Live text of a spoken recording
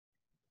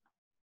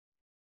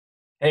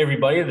Hey,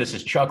 everybody, this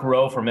is Chuck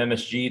Rowe from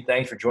MSG.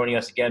 Thanks for joining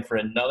us again for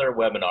another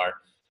webinar.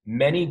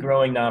 Many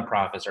growing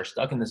nonprofits are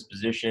stuck in this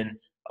position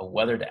of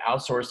whether to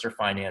outsource their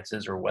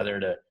finances or whether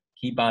to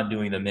keep on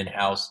doing them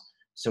in-house.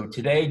 So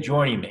today,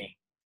 joining me,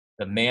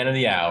 the man of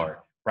the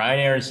hour, Brian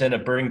Aronson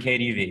of Bergan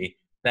KDV.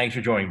 Thanks for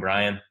joining,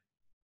 Brian.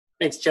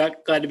 Thanks,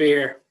 Chuck. Glad to be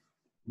here.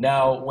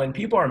 Now, when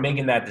people are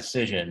making that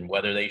decision,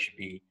 whether they should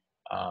be,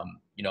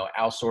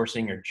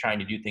 outsourcing or trying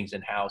to do things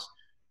in-house,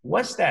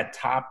 what's that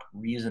top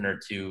reason or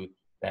two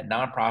that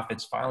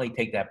nonprofits finally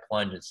take that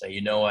plunge and say,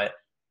 you know what,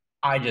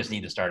 I just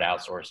need to start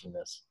outsourcing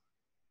this?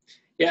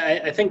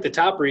 Yeah, I think the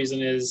top reason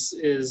is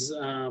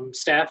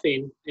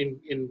staffing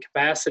in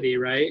capacity,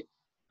 right?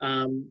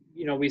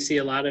 We see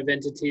a lot of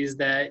entities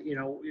that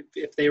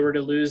if they were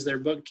to lose their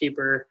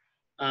bookkeeper,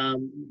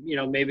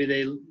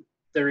 maybe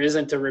there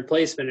isn't a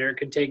replacement, or it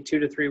could take 2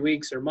 to 3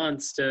 weeks or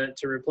months to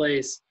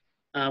replace.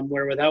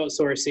 Where with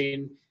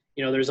outsourcing,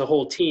 there's a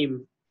whole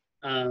team.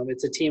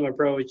 It's a team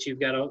approach.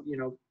 You've got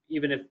to,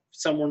 even if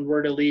someone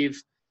were to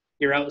leave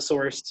your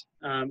outsourced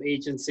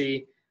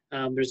agency,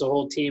 there's a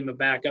whole team of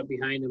backup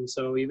behind them.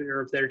 So even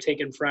if they're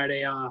taking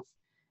Friday off,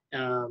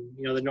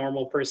 the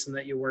normal person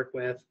that you work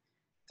with,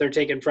 if they're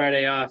taking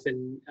Friday off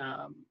and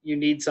you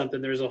need something,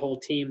 there's a whole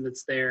team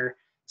that's there.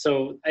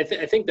 So I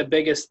think the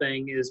biggest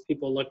thing is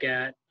people look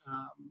at,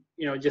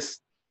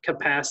 just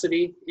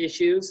capacity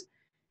issues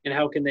and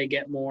how can they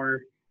get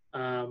more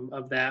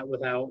of that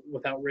without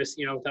risk,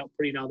 without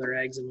putting all their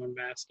eggs in one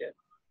basket.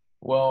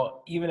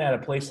 Well, even at a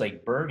place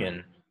like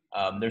Bergan,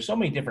 there's so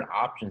many different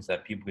options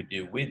that people could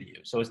do with you.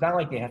 So it's not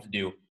like they have to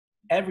do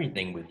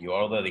everything with you,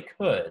 although they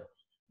could,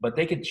 but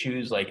they could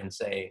choose and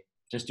say,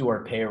 just do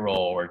our payroll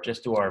or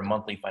just do our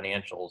monthly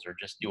financials or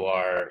just do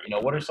our,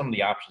 what are some of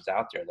the options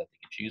out there that they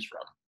could choose from?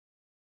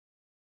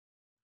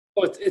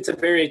 Well, it's a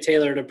very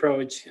tailored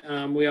approach.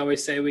 We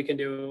always say we can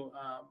do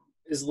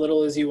as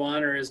little as you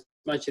want or as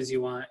much as you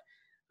want.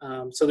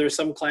 So there's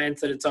some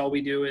clients that it's all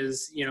we do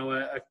is,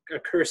 a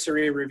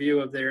cursory review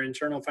of their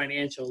internal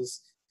financials,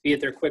 be it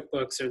their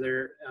QuickBooks or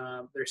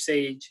their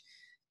Sage,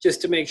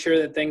 just to make sure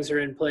that things are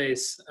in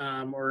place,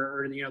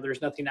 or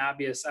there's nothing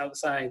obvious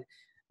outside.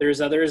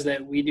 There's others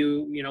that we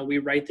do, we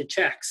write the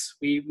checks,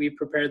 we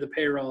prepare the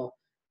payroll,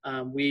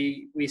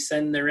 we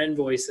send their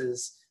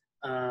invoices,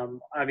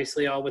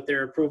 obviously all with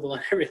their approval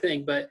and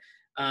everything, but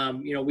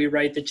we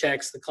write the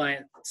checks, the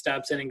client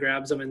stops in and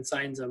grabs them and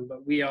signs them,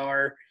 but we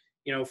are,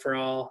 for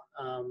all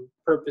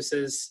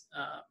purposes,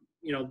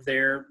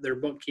 their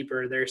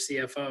bookkeeper, their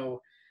CFO.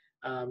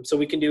 So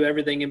we can do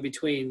everything in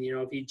between.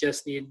 If you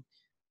just need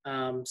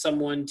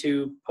someone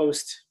to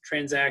post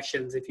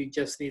transactions, if you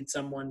just need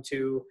someone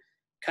to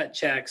cut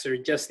checks, or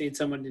just need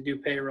someone to do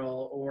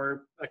payroll,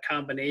 or a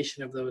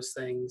combination of those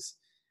things,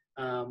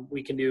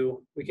 we can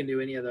do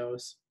any of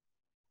those.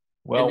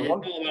 Well, and it's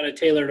all about a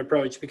tailored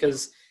approach,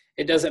 because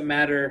it doesn't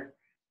matter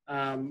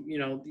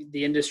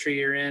the industry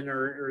you're in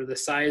or the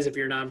size of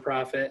your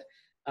nonprofit.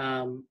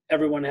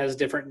 Everyone has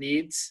different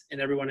needs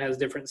and everyone has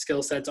different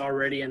skill sets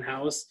already in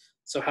house.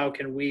 So how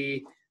can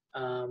we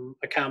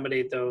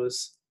accommodate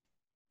those?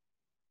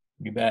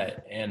 You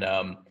bet. And,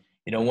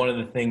 one of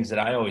the things that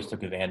I always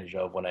took advantage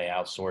of when I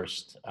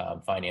outsourced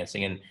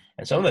financing, and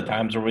some of the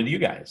times were with you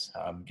guys,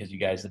 because you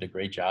guys did a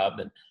great job.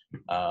 And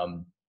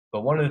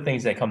but one of the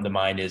things that come to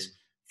mind is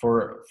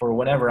for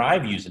whenever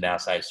I've used an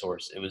outside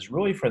source, it was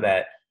really for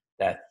that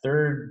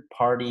third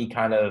party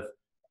kind of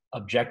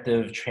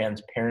objective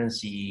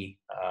transparency.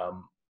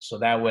 So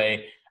that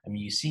way,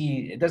 you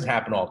see, it doesn't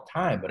happen all the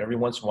time, but every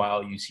once in a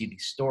while you see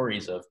these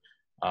stories of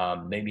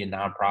maybe a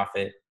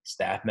nonprofit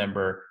staff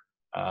member,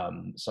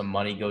 some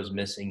money goes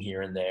missing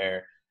here and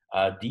there.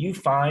 Do you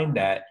find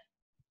that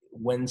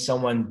when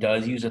someone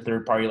does use a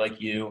third party like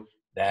you,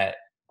 that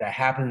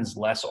happens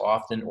less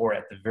often, or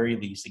at the very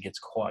least it gets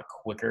caught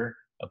quicker,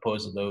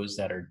 opposed to those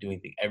that are doing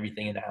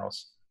everything in the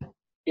house?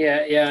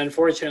 Yeah.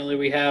 Unfortunately,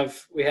 we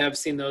have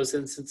seen those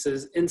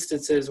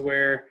instances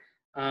where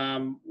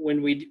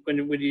when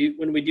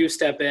we do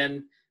step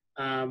in,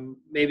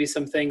 maybe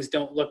some things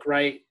don't look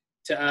right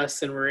to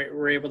us, and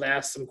we're able to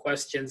ask some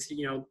questions.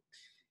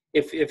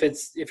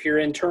 If you're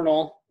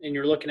internal and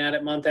you're looking at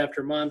it month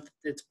after month,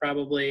 it's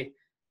probably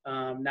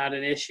not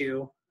an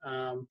issue,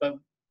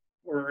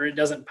 or it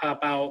doesn't pop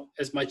out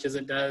as much as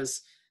it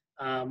does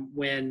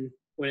when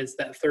it's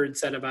that third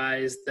set of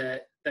eyes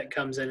that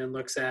comes in and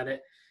looks at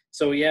it.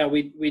 So yeah,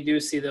 we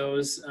do see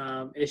those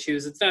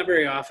issues. It's not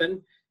very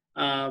often,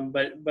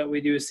 but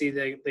we do see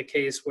the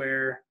case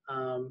where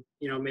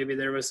maybe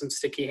there was some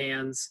sticky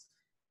hands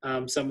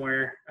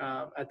somewhere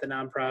at the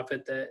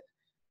nonprofit that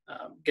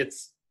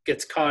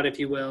gets caught, if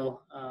you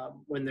will,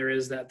 when there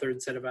is that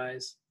third set of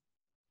eyes.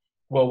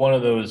 Well, one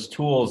of those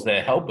tools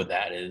that help with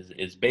that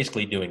is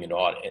basically doing an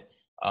audit.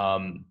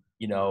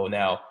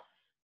 Now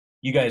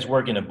you guys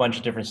work in a bunch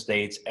of different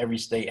states. Every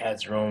state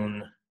has their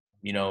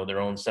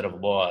own set of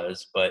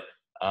laws, but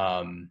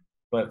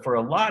for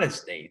a lot of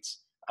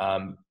states,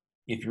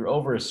 if you're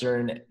over a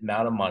certain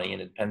amount of money,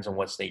 and it depends on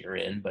what state you're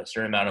in, but a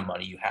certain amount of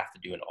money, you have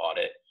to do an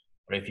audit.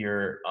 But if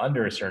you're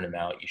under a certain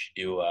amount, you should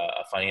do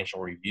a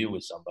financial review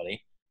with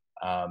somebody.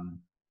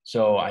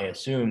 So I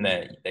assume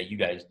that you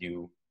guys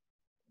do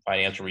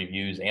financial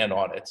reviews and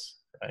audits,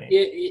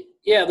 right?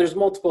 Yeah, there's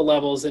multiple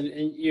levels,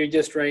 and you're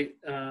just right,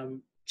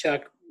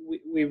 Chuck.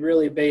 We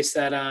really base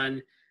that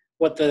on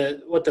what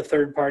the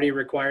third party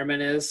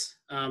requirement is.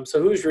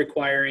 So who's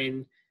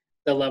requiring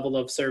the level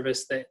of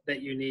service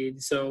that you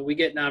need? So we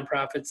get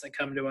nonprofits that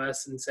come to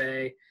us and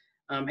say,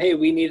 "Hey,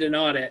 we need an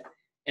audit,"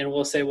 and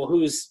we'll say, "Well,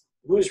 who's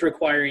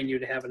requiring you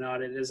to have an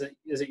audit? Is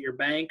it your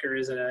bank, or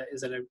is it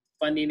a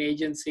funding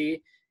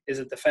agency? Is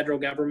it the federal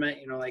government?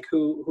 Like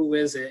who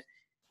is it?"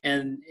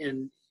 And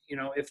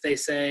if they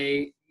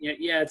say,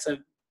 yeah,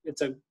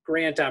 it's a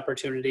grant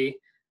opportunity,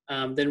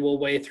 then we'll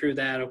weigh through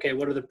that. Okay,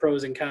 what are the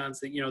pros and cons?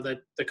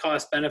 That the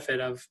cost benefit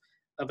of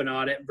an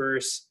audit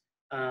versus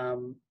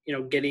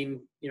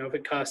getting, if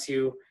it costs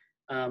you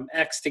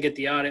X to get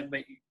the audit,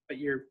 but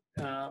you're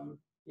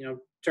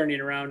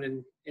turning around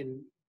and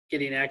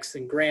getting X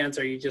in grants,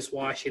 are you just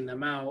washing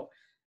them out?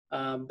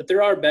 But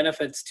there are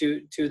benefits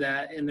to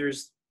that, and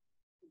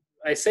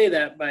I say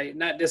that by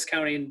not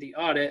discounting the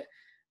audit,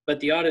 but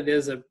the audit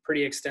is a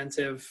pretty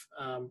extensive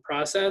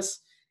process,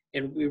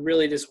 and we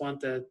really just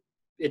want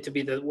it to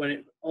be when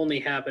it only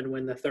happen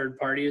when the third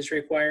party is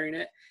requiring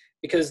it,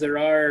 because there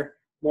are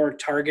more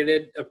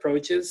targeted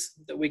approaches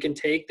that we can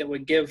take that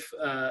would give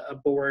a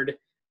board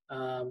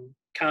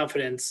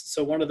confidence.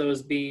 So one of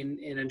those being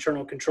an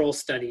internal control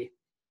study,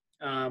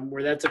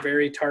 where that's a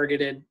very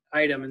targeted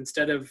item.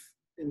 Instead of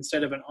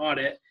an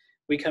audit,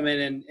 we come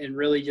in and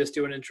really just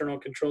do an internal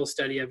control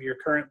study of your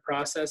current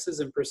processes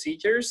and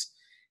procedures,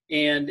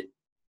 and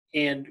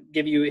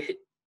give you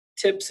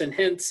tips and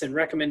hints and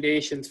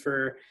recommendations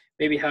for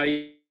maybe how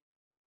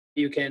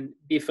you can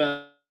beef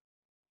up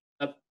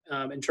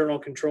internal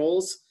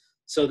controls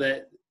so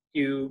that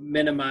you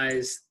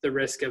minimize the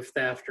risk of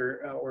theft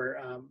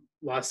or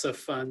loss of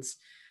funds.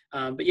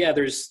 But yeah,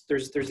 there's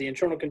the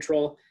internal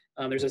control.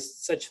 There's a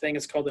such thing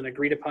as called an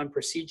agreed upon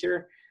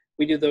procedure.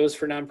 We do those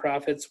for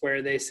nonprofits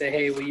where they say,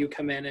 hey, will you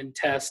come in and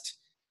test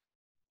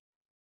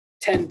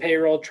 10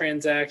 payroll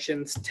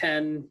transactions,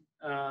 10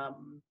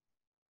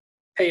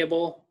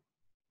 payable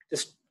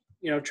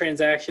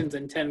transactions,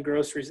 and 10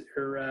 gross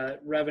or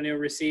revenue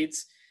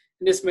receipts,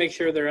 and just make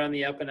sure they're on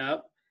the up and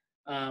up.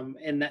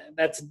 And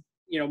that's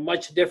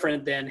much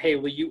different than, hey,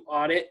 will you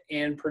audit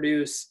and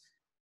produce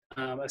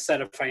a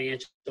set of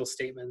financial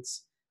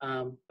statements?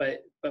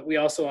 But we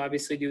also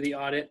obviously do the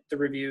audit, the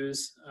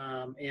reviews,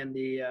 and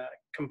the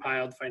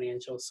compiled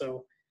financials.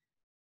 So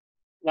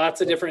lots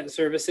of different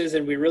services,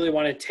 and we really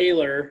want to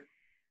tailor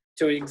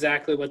to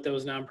exactly what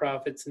those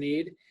nonprofits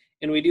need.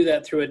 And we do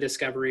that through a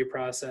discovery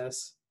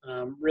process,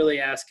 really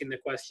asking the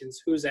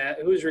questions: who's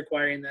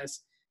requiring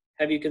this?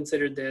 Have you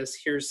considered this?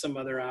 Here's some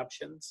other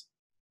options.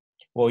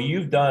 Well,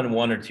 you've done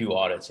one or two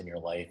audits in your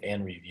life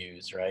and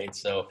reviews, right?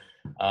 So,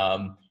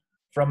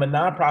 from a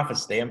nonprofit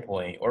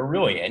standpoint, or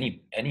really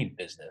any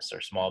business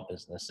or small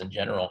business in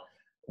general,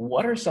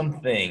 what are some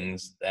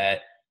things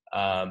that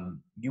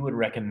you would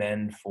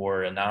recommend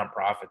for a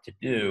nonprofit to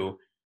do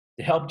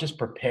to help just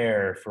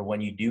prepare for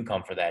when you do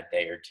come for that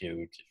day or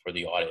two for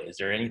the audit? Is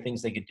there any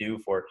things they could do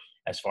for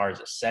as far as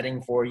a setting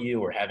for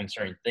you, or having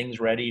certain things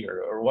ready,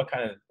 or what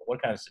kind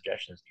of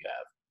suggestions do you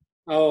have?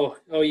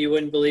 Oh, you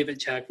wouldn't believe it,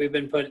 Chuck. We've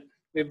been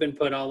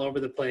put all over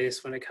the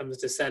place when it comes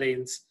to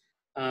settings.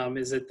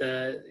 Is it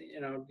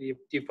do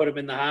you put them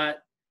in the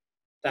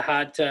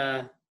hot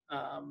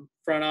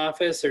front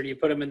office, or do you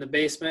put them in the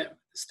basement,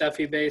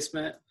 stuffy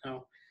basement?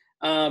 No.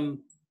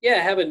 Yeah,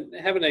 having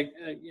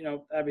a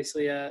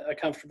obviously a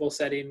comfortable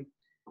setting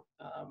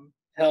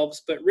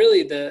helps, but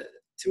really to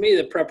me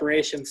the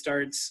preparation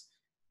starts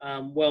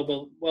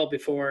well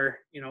before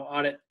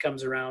audit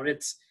comes around.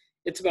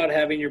 It's about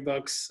having your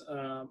books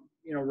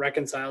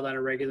reconciled on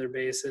a regular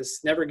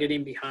basis, never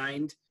getting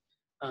behind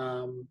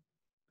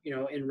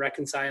in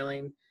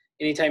reconciling.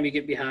 Anytime you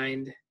get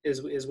behind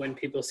is when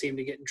people seem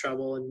to get in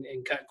trouble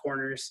and cut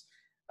corners.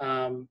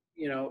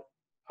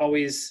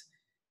 Always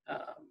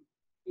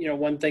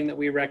one thing that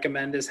we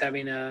recommend is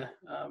having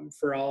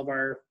for all of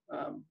our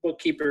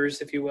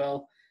bookkeepers, if you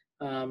will,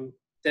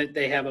 that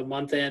they have a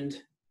month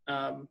end,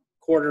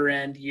 quarter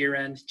end, year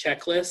end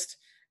checklist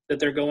that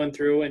they're going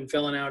through and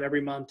filling out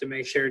every month to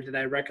make sure, did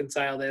I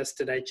reconcile this?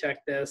 Did I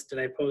check this? Did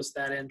I post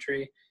that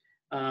entry?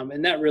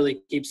 And that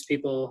really keeps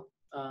people,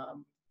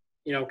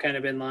 kind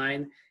of in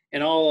line.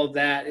 And all of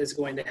that is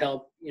going to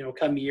help,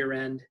 come year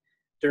end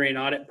during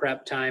audit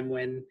prep time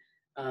when,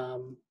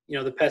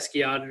 the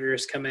pesky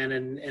auditors come in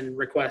and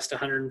request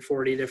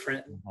 140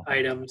 different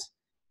items.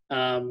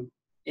 And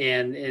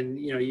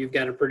you've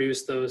got to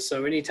produce those.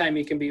 So anytime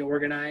you can be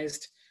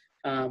organized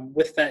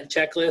with that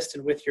checklist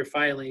and with your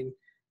filing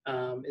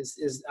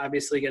is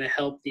obviously going to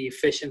help the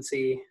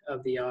efficiency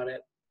of the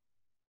audit.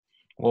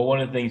 Well, one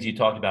of the things you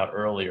talked about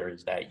earlier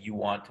is that you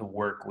want to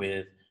work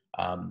with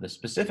the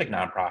specific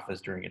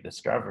nonprofits during a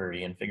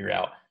discovery and figure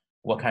out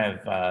what kind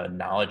of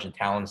knowledge and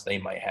talents they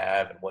might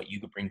have and what you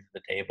could bring to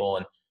the table.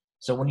 And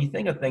so when you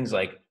think of things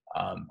like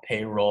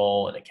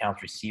payroll and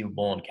accounts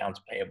receivable and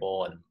accounts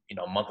payable and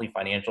monthly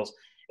financials,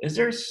 is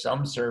there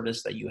some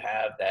service that you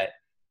have that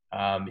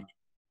Um,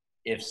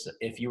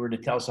 if you were to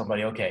tell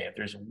somebody, okay, if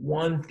there's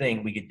one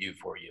thing we could do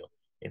for you,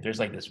 if there's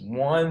like this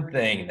one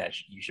thing that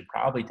you should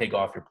probably take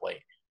off your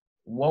plate,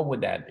 what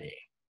would that be?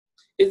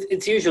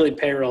 It's usually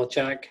payroll,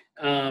 Chuck.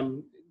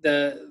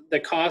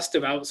 The cost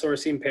of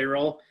outsourcing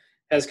payroll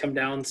has come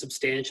down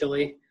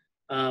substantially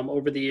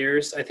over the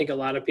years. I think a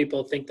lot of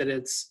people think that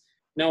it's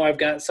no, I've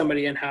got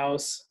somebody in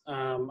house.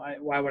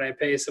 Why would I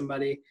pay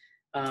somebody?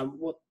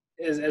 Well,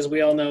 as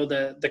we all know,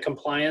 the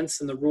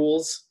compliance and the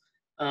rules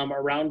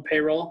around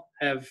payroll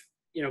have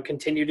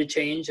continue to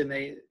change, and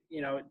they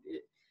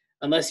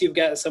unless you've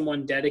got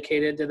someone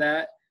dedicated to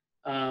that,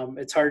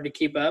 it's hard to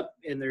keep up.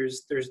 And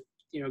there's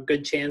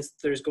good chance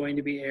there's going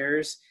to be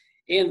errors,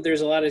 and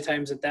there's a lot of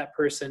times that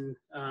person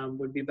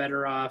would be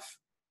better off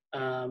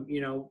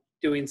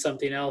doing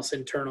something else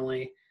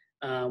internally,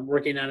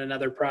 working on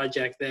another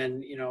project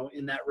than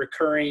in that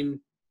recurring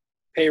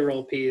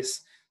payroll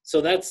piece. So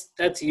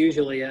that's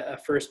usually a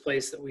first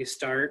place that we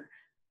start,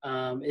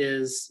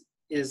 is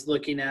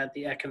looking at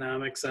the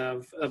economics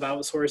of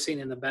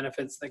outsourcing and the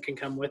benefits that can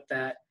come with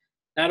that,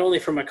 not only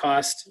from a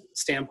cost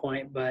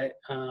standpoint, but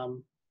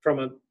from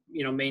a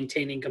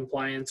maintaining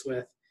compliance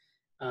with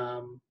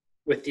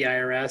the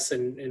IRS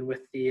and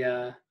with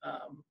the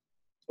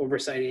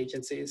oversight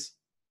agencies.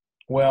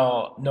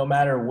 Well, no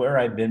matter where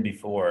I've been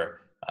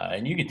before,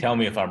 and you can tell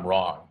me if I'm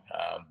wrong,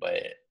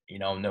 but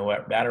no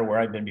matter where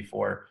I've been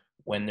before,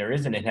 when there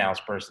is an in-house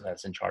person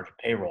that's in charge of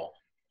payroll,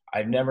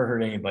 I've never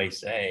heard anybody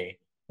say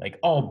like,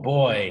 "Oh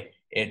boy,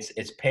 it's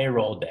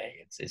payroll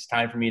day. It's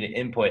time for me to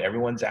input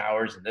everyone's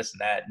hours and this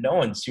and that." No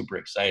one's super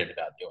excited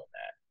about doing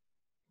that.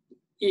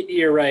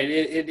 You're right.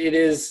 It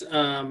is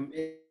one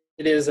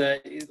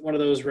of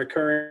those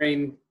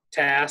recurring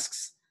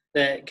tasks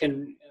that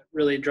can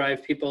really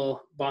drive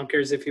people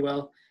bonkers, if you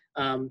will.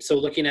 So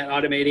looking at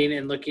automating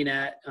and looking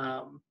at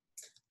how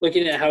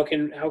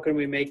can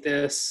we make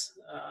this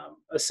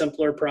a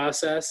simpler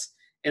process,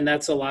 and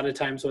that's a lot of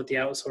times what the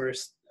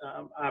outsourced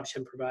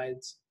option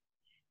provides.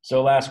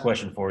 So last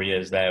question for you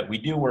is that we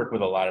do work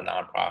with a lot of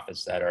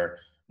nonprofits that are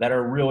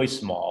really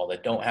small,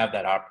 that don't have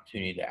that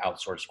opportunity to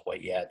outsource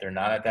quite yet. They're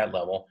not at that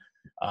level.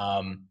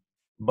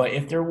 But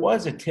if there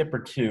was a tip or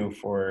two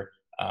for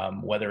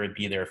whether it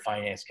be their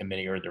finance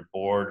committee or their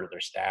board or their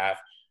staff,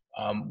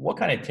 what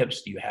kind of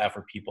tips do you have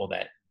for people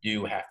that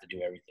do have to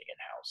do everything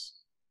in-house?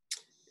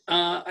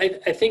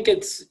 I think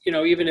it's,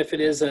 even if it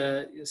is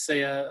a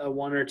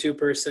one or two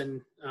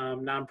person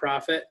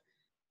nonprofit,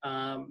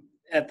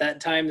 at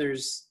that time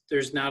there's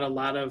not a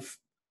lot of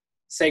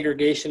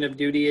segregation of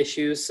duty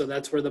issues. So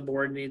that's where the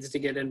board needs to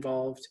get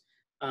involved,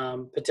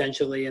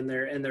 potentially in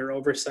their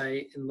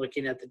oversight and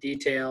looking at the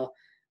detail.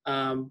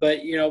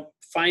 But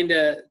find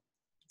a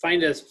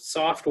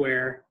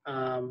software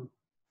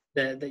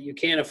that you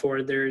can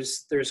afford.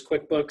 There's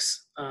QuickBooks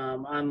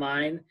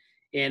online,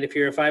 and if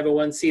you're a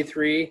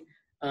 501c3,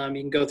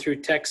 you can go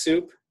through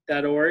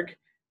TechSoup.org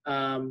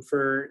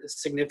for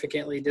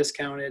significantly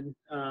discounted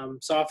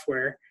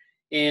software,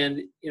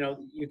 and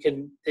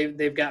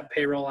they've got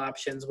payroll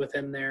options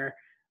within there.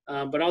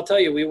 But I'll tell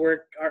you,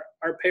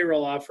 our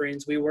payroll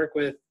offerings. We work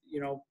with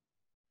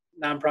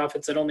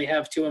nonprofits that only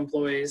have 2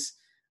 employees,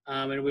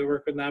 and we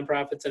work with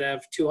nonprofits that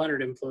have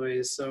 200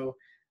 employees. So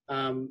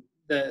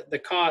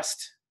the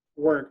cost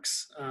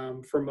works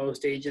for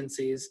most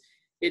agencies.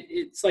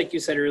 It's like you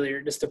said earlier,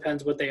 it just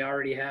depends what they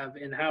already have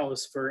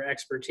in-house for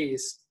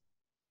expertise.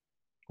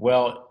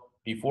 Well,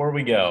 before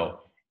we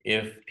go,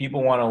 if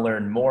people want to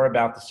learn more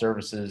about the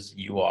services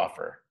you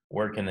offer,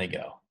 where can they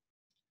go?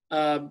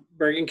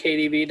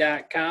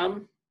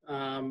 BerganKDV.com,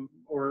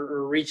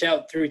 or reach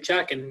out through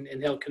Chuck and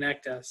he'll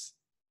connect us.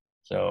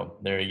 So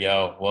there you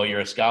go. Well, you're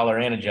a scholar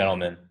and a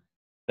gentleman.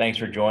 Thanks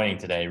for joining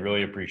today.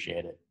 Really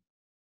appreciate it.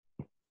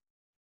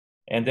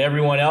 And to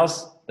everyone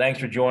else, thanks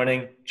for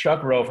joining.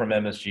 Chuck Rowe from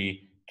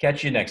MSG.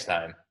 Catch you next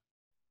time.